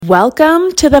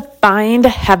Welcome to the Find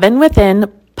Heaven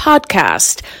Within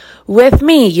podcast with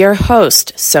me, your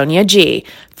host, Sonia G,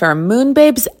 for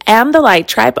Moonbabes and the Light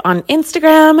Tribe on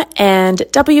Instagram and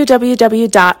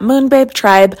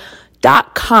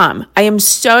www.moonbabetribe.com. I am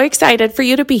so excited for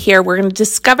you to be here. We're going to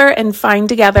discover and find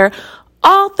together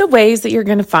all the ways that you're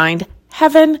going to find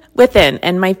heaven within,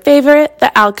 and my favorite,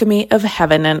 the alchemy of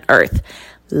heaven and earth.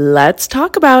 Let's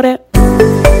talk about it.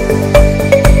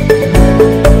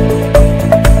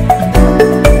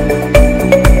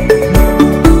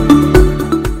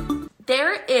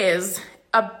 There is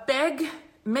a big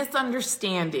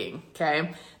misunderstanding,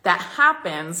 okay, that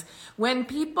happens when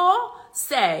people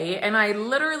say, and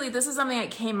this is something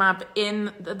that came up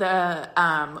in the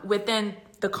within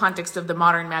the context of the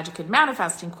Modern Magic and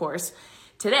Manifesting course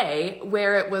today,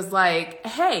 where it was like,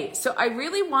 hey, so I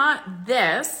really want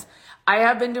this. I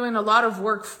have been doing a lot of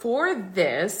work for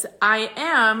this. I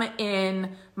am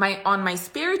on my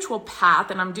spiritual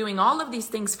path and I'm doing all of these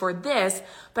things for this,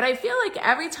 but I feel like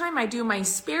every time I do my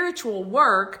spiritual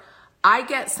work, I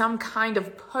get some kind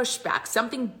of pushback.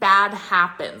 Something bad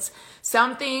happens.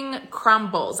 Something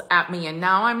crumbles at me, and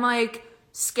now I'm like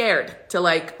scared to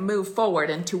like move forward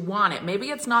and to want it.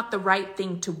 Maybe it's not the right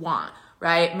thing to want,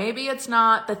 right? Maybe it's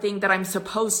not the thing that I'm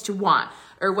supposed to want,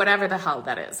 or whatever the hell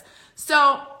that is.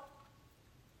 So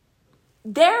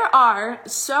there are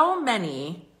so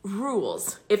many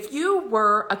rules. If you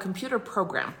were a computer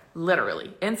program,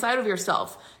 literally, inside of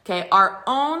yourself, okay, our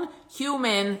own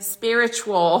human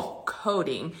spiritual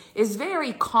coding is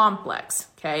very complex,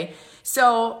 okay?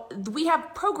 So we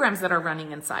have programs that are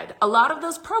running inside. A lot of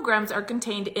those programs are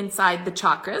contained inside the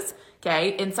chakras,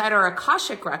 okay? Inside our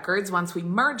Akashic Records, once we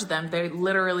merge them, they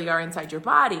literally are inside your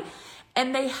body.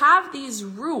 And they have these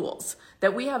rules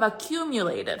that we have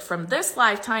accumulated from this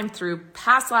lifetime through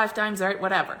past lifetimes, right?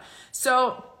 Whatever.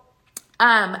 So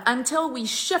until we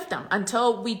shift them,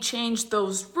 until we change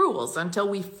those rules, until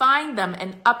we find them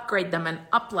and upgrade them and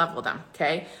up-level them,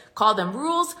 okay? Call them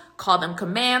rules, call them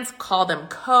commands, call them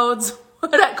codes,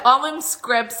 call them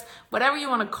scripts, whatever you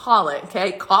want to call it,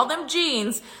 okay? Call them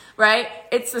genes, right?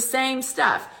 It's the same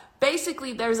stuff.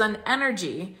 Basically, there's an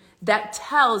energy that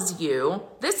tells you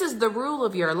this is the rule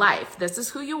of your life. This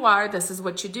is who you are. This is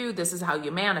what you do. This is how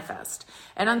you manifest.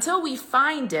 And until we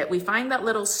find it, we find that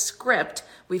little script,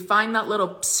 we find that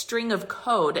little string of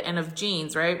code and of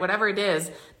genes, right? Whatever it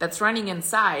is that's running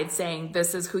inside saying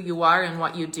this is who you are and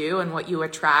what you do and what you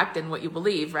attract and what you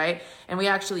believe, right? And we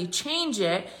actually change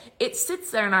it. It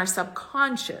sits there in our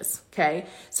subconscious, okay?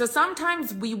 So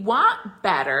sometimes we want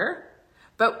better,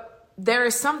 but there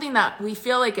is something that we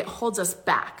feel like it holds us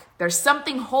back. There's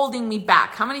something holding me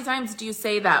back. How many times do you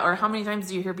say that? Or how many times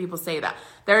do you hear people say that?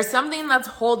 There's something that's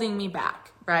holding me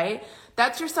back, right?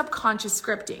 That's your subconscious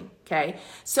scripting, okay?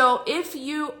 So if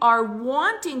you are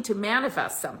wanting to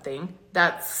manifest something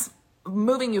that's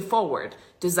moving you forward,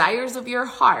 desires of your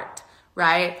heart,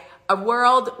 right? A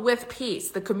world with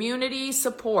peace, the community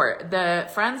support, the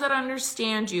friends that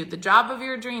understand you, the job of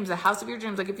your dreams, the house of your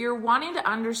dreams. Like if you're wanting to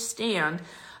understand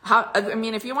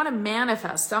if you want to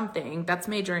manifest something that's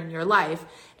major in your life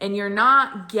and you're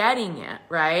not getting it,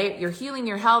 right? You're healing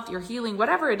your health, you're healing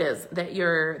whatever it is that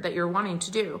you're wanting to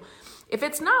do. If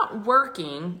it's not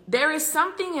working, there is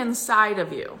something inside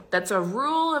of you that's a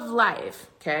rule of life,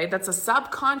 okay? That's a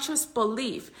subconscious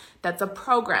belief, that's a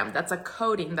program, that's a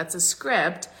coding, that's a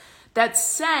script that's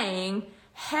saying,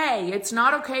 hey, it's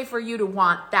not okay for you to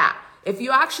want that. If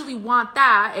you actually want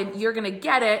that and you're going to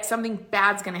get it, something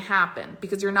bad's going to happen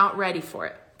because you're not ready for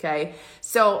it, okay?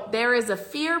 So there is a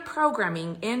fear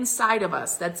programming inside of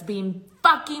us that's being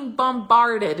fucking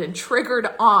bombarded and triggered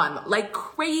on like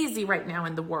crazy right now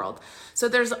in the world. So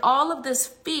there's all of this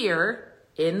fear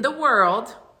in the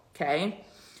world, okay,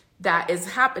 that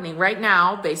is happening right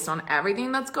now based on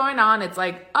everything that's going on. It's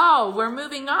like, oh, we're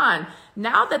moving on.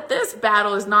 Now that this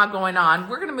battle is not going on,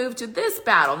 we're going to move to this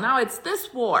battle. Now it's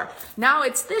this war. Now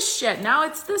it's this shit. Now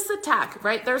it's this attack,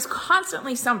 right? There's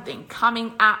constantly something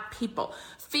coming at people.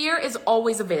 Fear is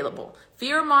always available.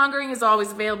 Fear mongering is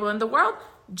always available in the world,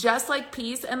 just like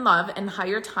peace and love and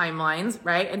higher timelines,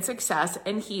 right? And success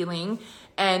and healing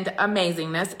and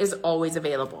amazingness is always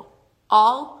available.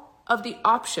 All of the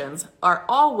options are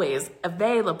always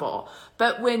available.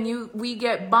 But when we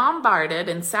get bombarded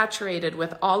and saturated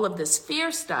with all of this fear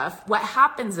stuff, what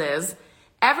happens is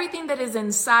everything that is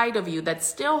inside of you that's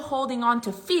still holding on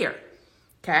to fear,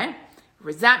 okay?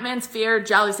 Resentments, fear,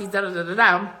 jealousy,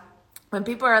 when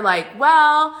people are like,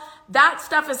 well, that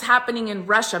stuff is happening in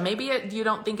Russia. Maybe you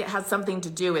don't think it has something to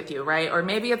do with you, right? Or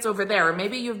maybe it's over there. Or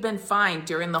maybe you've been fine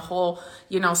during the whole,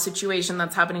 situation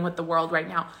that's happening with the world right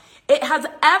now. It has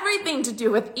everything to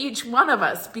do with each one of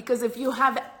us, because if you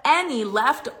have any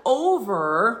left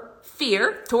over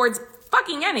fear towards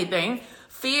fucking anything,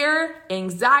 fear,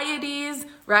 anxieties,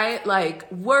 right? Like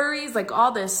worries, like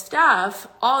all this stuff,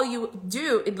 all you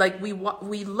do, like we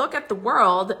look at the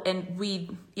world and we,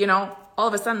 all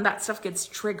of a sudden that stuff gets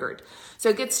triggered. So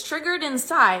it gets triggered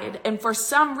inside, and for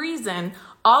some reason,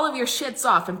 all of your shit's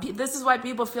off. And this is why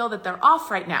people feel that they're off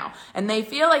right now. And they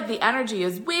feel like the energy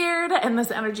is weird, and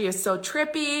this energy is so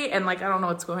trippy, and like, I don't know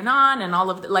what's going on, and all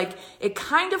of like, it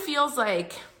kind of feels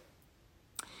like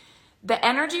the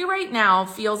energy right now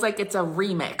feels like it's a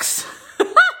remix.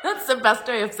 That's the best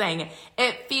way of saying it.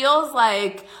 It feels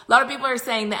like, a lot of people are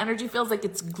saying the energy feels like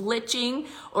it's glitching,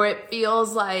 or it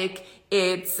feels like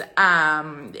it's,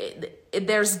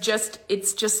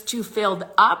 it's just too filled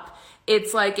up.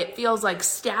 It's like, it feels like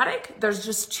static. There's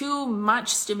just too much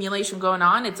stimulation going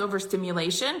on. It's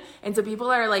overstimulation. And so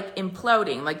people are like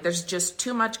imploding. Like there's just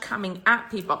too much coming at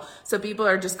people. So people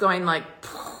are just going like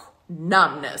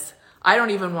numbness. I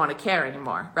don't even want to care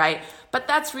anymore, right? But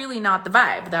that's really not the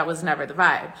vibe. That was never the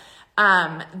vibe.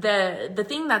 The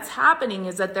thing that's happening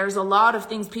is that there's a lot of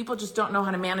things, people just don't know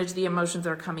how to manage the emotions that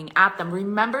are coming at them.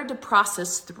 Remember to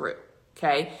process through,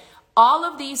 okay? All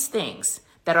of these things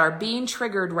that are being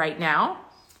triggered right now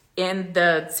in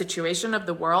the situation of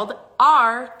the world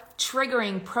are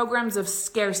triggering programs of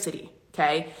scarcity.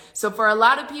 Okay. So for a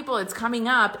lot of people, it's coming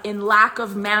up in lack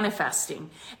of manifesting.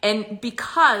 And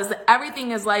because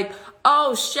everything is like,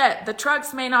 oh shit, the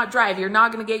trucks may not drive. You're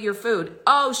not going to get your food.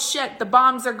 Oh shit, the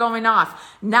bombs are going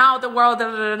off. Now the world,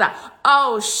 da, da, da, da.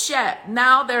 Oh shit.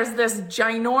 Now there's this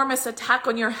ginormous attack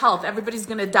on your health. Everybody's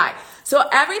going to die. So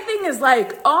everything is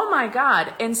like, oh my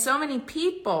God. And so many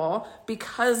people,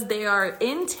 because they are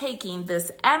intaking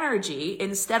this energy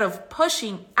instead of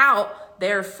pushing out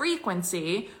their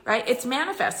frequency, right? It's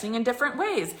manifesting in different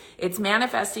ways. It's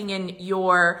manifesting in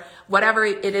your, whatever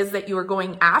it is that you are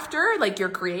going after, like your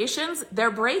creations,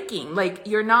 they're breaking. Like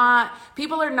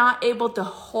people are not able to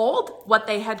hold what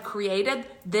they had created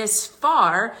this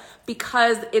far,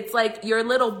 because it's like your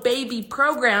little baby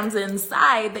programs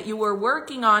inside that you were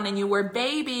working on and you were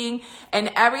babying,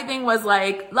 and everything was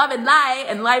like love and light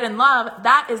and love.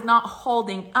 That is not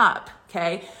holding up.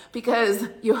 Okay, because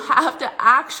you have to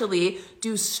actually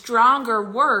do stronger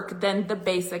work than the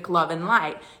basic love and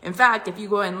light. In fact, if you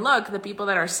go and look, the people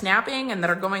that are snapping and that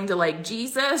are going to like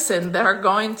Jesus and that are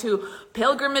going to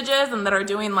pilgrimages and that are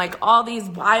doing like all these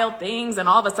wild things and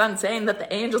all of a sudden saying that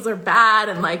the angels are bad,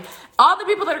 and like all the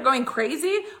people that are going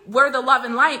crazy were the love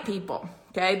and light people.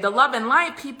 Okay, the love and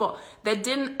light people that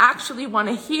didn't actually want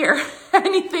to hear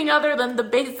anything other than the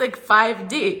basic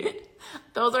 5D.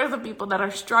 Those are the people that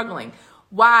are struggling.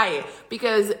 Why?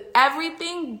 Because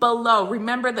everything below,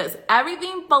 remember this,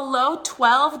 everything below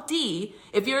 12D,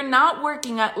 if you're not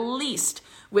working at least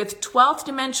with 12th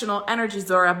dimensional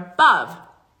energies or above,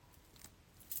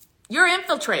 you're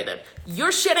infiltrated.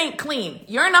 Your shit ain't clean.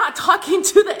 You're not talking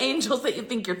to the angels that you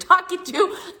think you're talking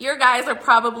to. Your guys are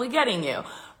probably getting you,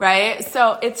 right?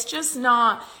 So it's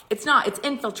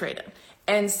infiltrated.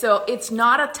 And so it's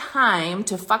not a time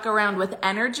to fuck around with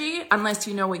energy unless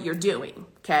you know what you're doing,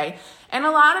 okay? And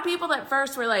a lot of people at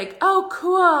first were like, oh,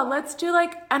 cool, let's do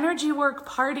like energy work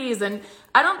parties. And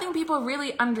I don't think people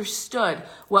really understood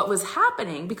what was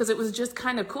happening, because it was just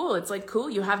kind of cool. It's like, cool,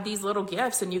 you have these little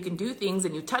gifts and you can do things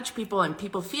and you touch people and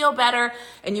people feel better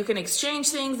and you can exchange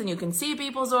things and you can see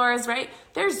people's auras, right?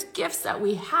 There's gifts that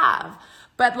we have.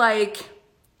 But like,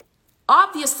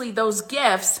 obviously those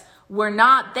gifts were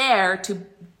not there to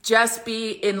just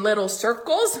be in little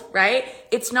circles, right?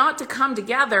 It's not to come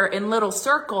together in little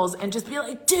circles and just be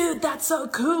like, dude, that's so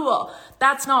cool.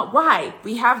 That's not why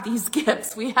we have these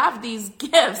gifts. We have these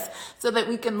gifts so that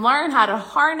we can learn how to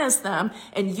harness them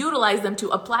and utilize them to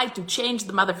apply to change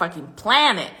the motherfucking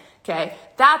planet. Okay,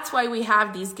 that's why we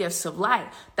have these gifts of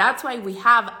light. That's why we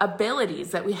have abilities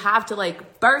that we have to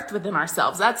like birth within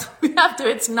ourselves.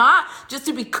 It's not just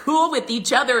to be cool with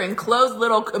each other in closed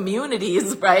little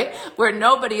communities, right? Where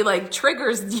nobody like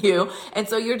triggers you. And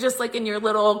so you're just like in your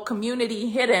little community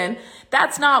hidden.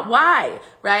 That's not why,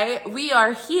 right? We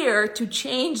are here to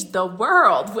change the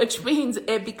world, which means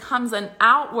it becomes an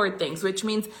outward thing, which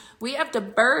means we have to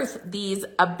birth these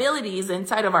abilities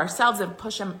inside of ourselves and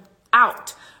push them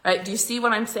out. Right? Do you see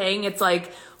what I'm saying? It's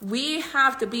like we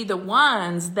have to be the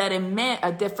ones that emit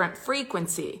a different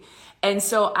frequency. And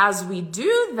so as we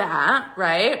do that,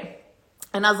 right?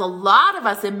 And as a lot of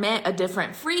us emit a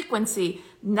different frequency,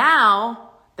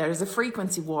 now there's a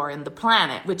frequency war in the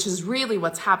planet, which is really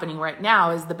what's happening right now.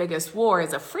 Is the biggest war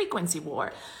is a frequency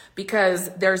war, because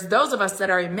there's those of us that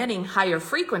are emitting higher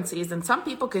frequencies, and some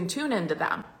people can tune into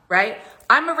them, right?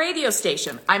 I'm a radio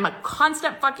station. I'm a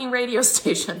constant fucking radio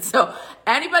station. So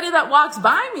anybody that walks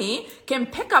by me can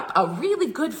pick up a really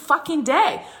good fucking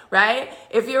day, right?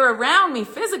 If you're around me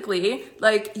physically,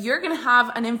 like, you're going to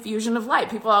have an infusion of light.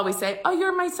 People always say, oh,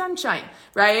 you're my sunshine,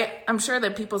 right? I'm sure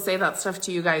that people say that stuff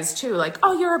to you guys too. Like,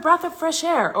 oh, you're a breath of fresh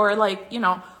air, or like, you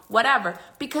know, whatever,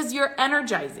 because you're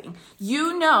energizing.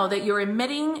 You know that you're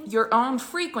emitting your own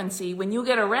frequency when you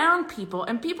get around people,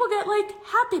 and people get like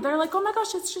happy. They're like, oh my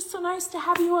gosh, it's just so nice to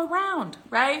have you around,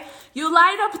 right? You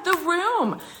light up the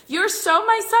room. You're so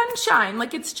my sunshine.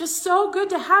 Like, it's just so good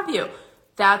to have you.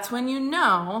 That's when you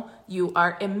know you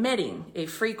are emitting a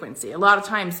frequency. A lot of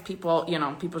times people, you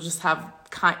know, people just have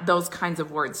those kinds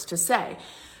of words to say.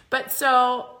 But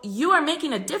so you are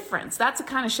making a difference. That's the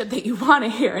kind of shit that you want to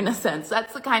hear, in a sense.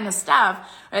 That's the kind of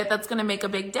stuff, right, that's going to make a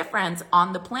big difference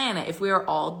on the planet if we are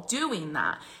all doing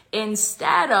that.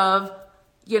 Instead of,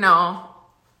 you know,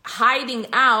 hiding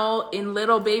out in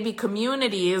little baby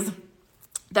communities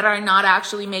that are not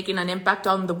actually making an impact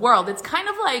on the world. It's kind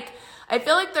of like, I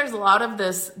feel like there's a lot of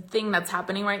this thing that's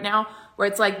happening right now where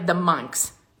it's like the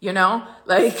monks, you know,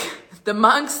 like the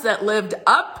monks that lived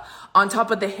up on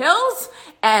top of the hills,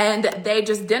 and they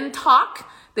just didn't talk.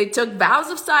 They took vows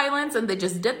of silence, and they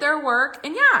just did their work.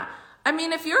 And yeah, I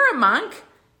mean, if you're a monk,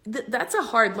 that's a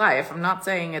hard life. I'm not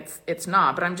saying it's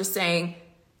not, but I'm just saying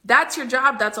that's your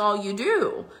job. That's all you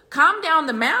do. Come down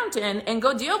the mountain and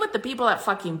go deal with the people at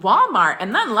fucking Walmart,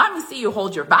 and then let me see you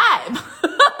hold your vibe.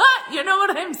 You know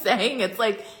what I'm saying? It's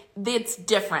like, it's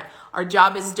different. Our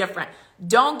job is different.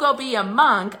 Don't go be a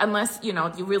monk unless, you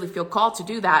know, you really feel called to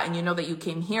do that, and you know that you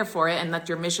came here for it, and that's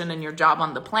your mission and your job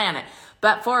on the planet.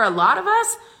 But for a lot of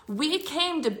us, we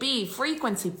came to be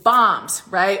frequency bombs,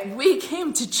 right? We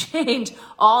came to change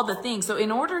all the things. So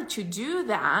in order to do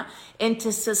that and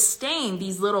to sustain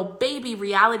these little baby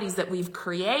realities that we've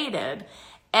created,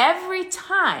 every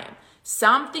time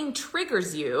something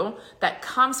triggers you that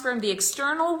comes from the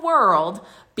external world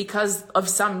because of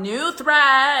some new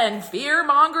threat and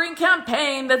fear-mongering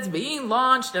campaign that's being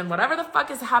launched and whatever the fuck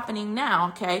is happening now,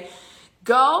 okay?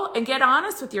 Go and get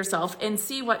honest with yourself and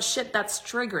see what shit that's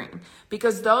triggering,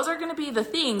 because those are going to be the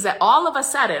things that all of a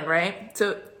sudden, right?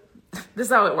 So this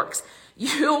is how it works.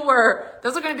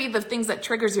 Those are going to be the things that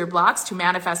triggers your blocks to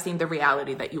manifesting the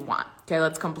reality that you want. Okay,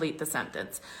 let's complete the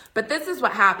sentence. But this is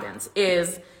what happens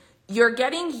is you're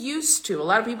getting used to, a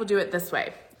lot of people do it this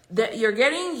way, that you're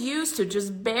getting used to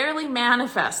just barely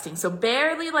manifesting. So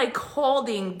barely like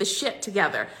holding the shit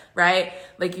together, right?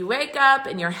 Like you wake up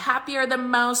and you're happier than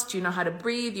most. You know how to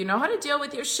breathe. You know how to deal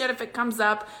with your shit if it comes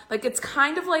up. Like, it's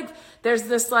kind of like there's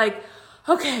this like,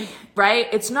 okay, right?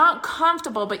 It's not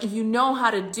comfortable, but you know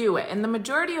how to do it. And the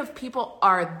majority of people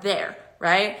are there,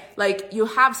 right? Like, you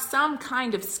have some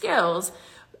kind of skills,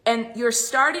 and you're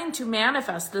starting to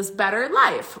manifest this better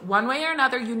life. One way or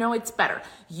another, you know it's better.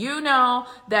 You know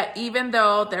that even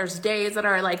though there's days that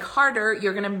are like harder,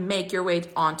 you're going to make your way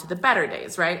onto the better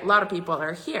days, right? A lot of people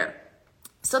are here.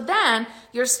 So then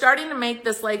you're starting to make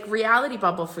this like reality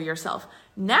bubble for yourself.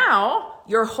 Now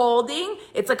you're holding,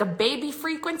 it's like a baby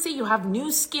frequency. You have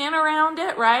new skin around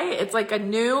it, right? It's like a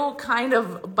new kind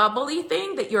of bubbly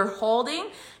thing that you're holding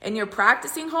and you're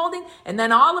practicing holding. And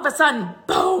then all of a sudden,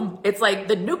 boom, it's like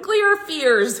the nuclear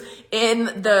fears in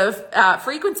the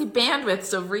frequency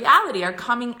bandwidths of reality are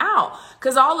coming out.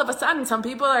 Because all of a sudden, some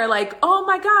people are like, oh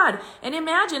my God. And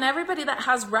imagine everybody that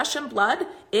has Russian blood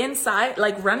inside,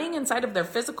 like running inside of their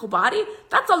physical body.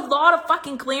 That's a lot of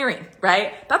fucking clearing,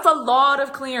 right? That's a lot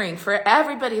of clearing for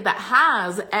everybody that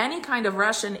has any kind of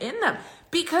Russian in them,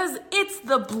 because it's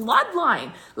the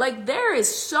bloodline. Like, there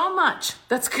is so much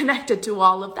that's connected to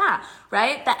all of that,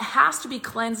 right? That has to be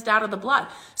cleansed out of the blood.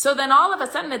 So then all of a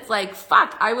sudden it's like,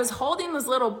 fuck, I was holding this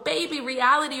little baby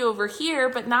reality over here,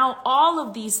 but now all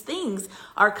of these things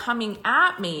are coming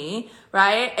at me,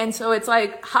 right? And so it's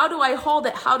like, how do I hold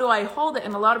it? How do I hold it?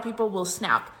 And a lot of people will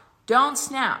snap. Don't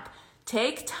snap.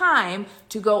 Take time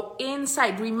to go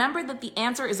inside. Remember that the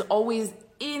answer is always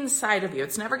inside of you.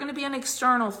 It's never going to be an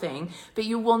external thing, but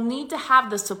you will need to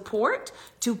have the support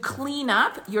to clean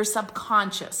up your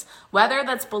subconscious, whether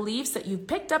that's beliefs that you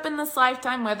picked up in this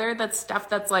lifetime, whether that's stuff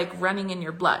that's like running in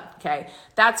your blood. Okay.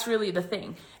 That's really the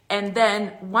thing. And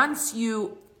then once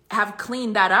you have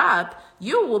cleaned that up,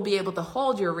 you will be able to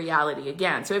hold your reality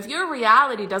again. So if your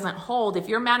reality doesn't hold, if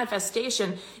your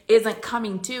manifestation isn't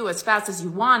coming to as fast as you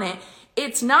want it,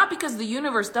 It's not because the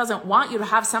universe doesn't want you to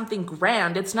have something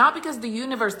grand. It's not because the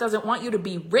universe doesn't want you to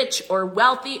be rich or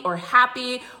wealthy or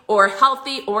happy or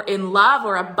healthy or in love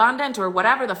or abundant or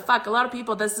whatever the fuck. A lot of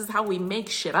people, this is how we make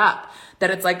shit up.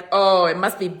 That it's like, oh, it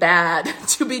must be bad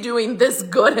to be doing this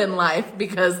good in life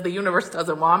because the universe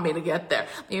doesn't want me to get there.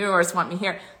 The universe wants me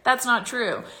here. That's not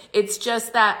true. It's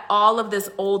just that all of this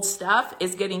old stuff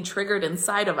is getting triggered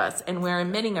inside of us, and we're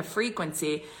emitting a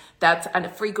frequency that's a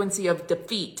frequency of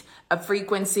defeat, a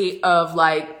frequency of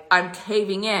like, I'm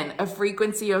caving in, a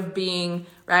frequency of being,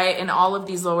 right, and all of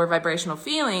these lower vibrational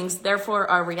feelings. Therefore,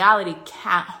 our reality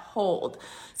can't hold.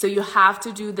 So you have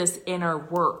to do this inner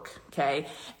work, okay?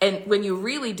 And when you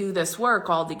really do this work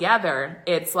all together,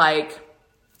 it's like,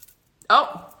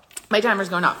 oh, my timer's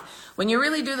going off. When you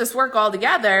really do this work all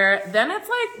together, then it's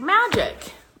like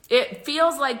magic. It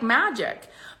feels like magic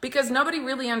because nobody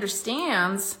really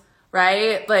understands,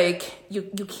 right? Like you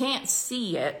can't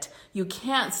see it. You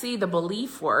can't see the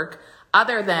belief work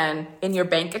other than in your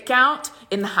bank account,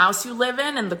 in the house you live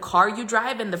in the car you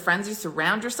drive, and the friends you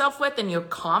surround yourself with, and your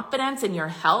confidence and your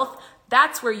health.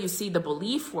 That's where you see the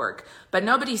belief work, but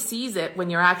nobody sees it when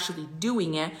you're actually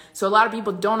doing it. So a lot of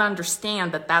people don't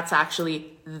understand that that's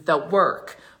actually the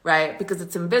work, right? Because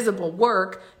it's invisible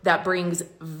work that brings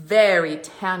very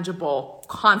tangible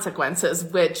consequences,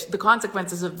 which the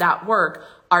consequences of that work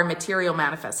are material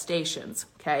manifestations,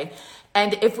 okay?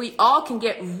 And if we all can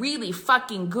get really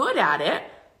fucking good at it,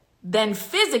 then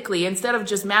physically, instead of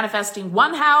just manifesting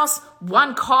one house,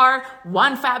 one car,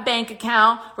 one fat bank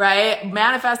account, right?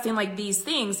 Manifesting like these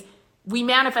things, we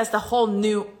manifest a whole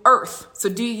new earth. So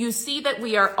do you see that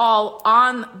we are all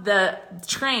on the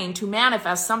train to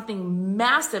manifest something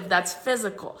massive that's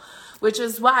physical? Which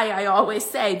is why I always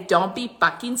say, don't be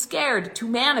fucking scared to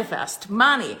manifest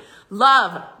money,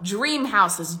 love, dream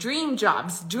houses, dream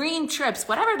jobs, dream trips,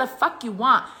 whatever the fuck you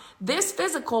want. This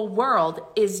physical world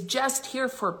is just here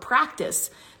for practice.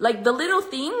 Like the little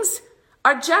things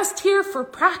are just here for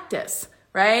practice,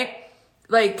 right?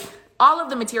 Like all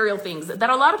of the material things that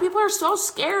a lot of people are so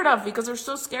scared of because they're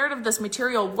so scared of this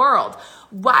material world.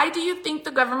 Why do you think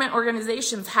the government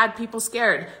organizations had people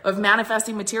scared of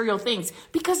manifesting material things?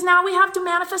 Because now we have to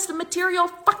manifest a material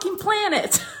fucking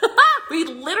planet. We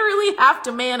literally have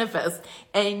to manifest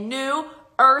a new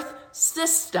earth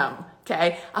system,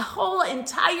 okay? A whole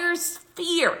entire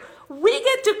sphere. We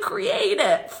get to create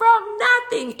it from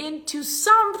nothing into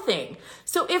something.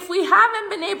 So if we haven't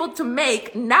been able to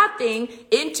make nothing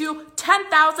into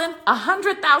 $10,000,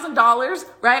 $100,000,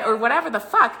 right? Or whatever the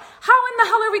fuck, how in the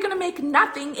hell are we going to make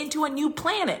nothing into a new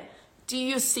planet? Do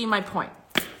you see my point?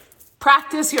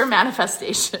 Practice your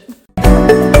manifestation.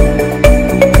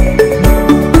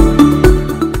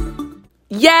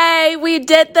 Yay, we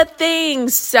did the thing.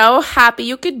 So happy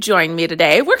you could join me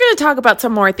today. We're going to talk about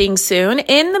some more things soon.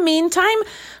 In the meantime,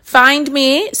 find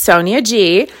me, Sonia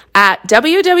G, at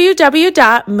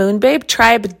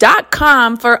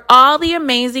www.moonbabetribe.com for all the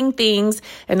amazing things,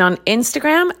 and on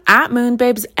Instagram at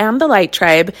Moonbabes and the Light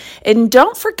Tribe. And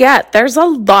don't forget, there's a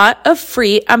lot of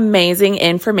free, amazing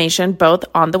information both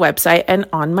on the website and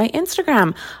on my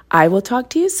Instagram. I will talk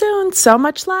to you soon. So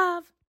much love.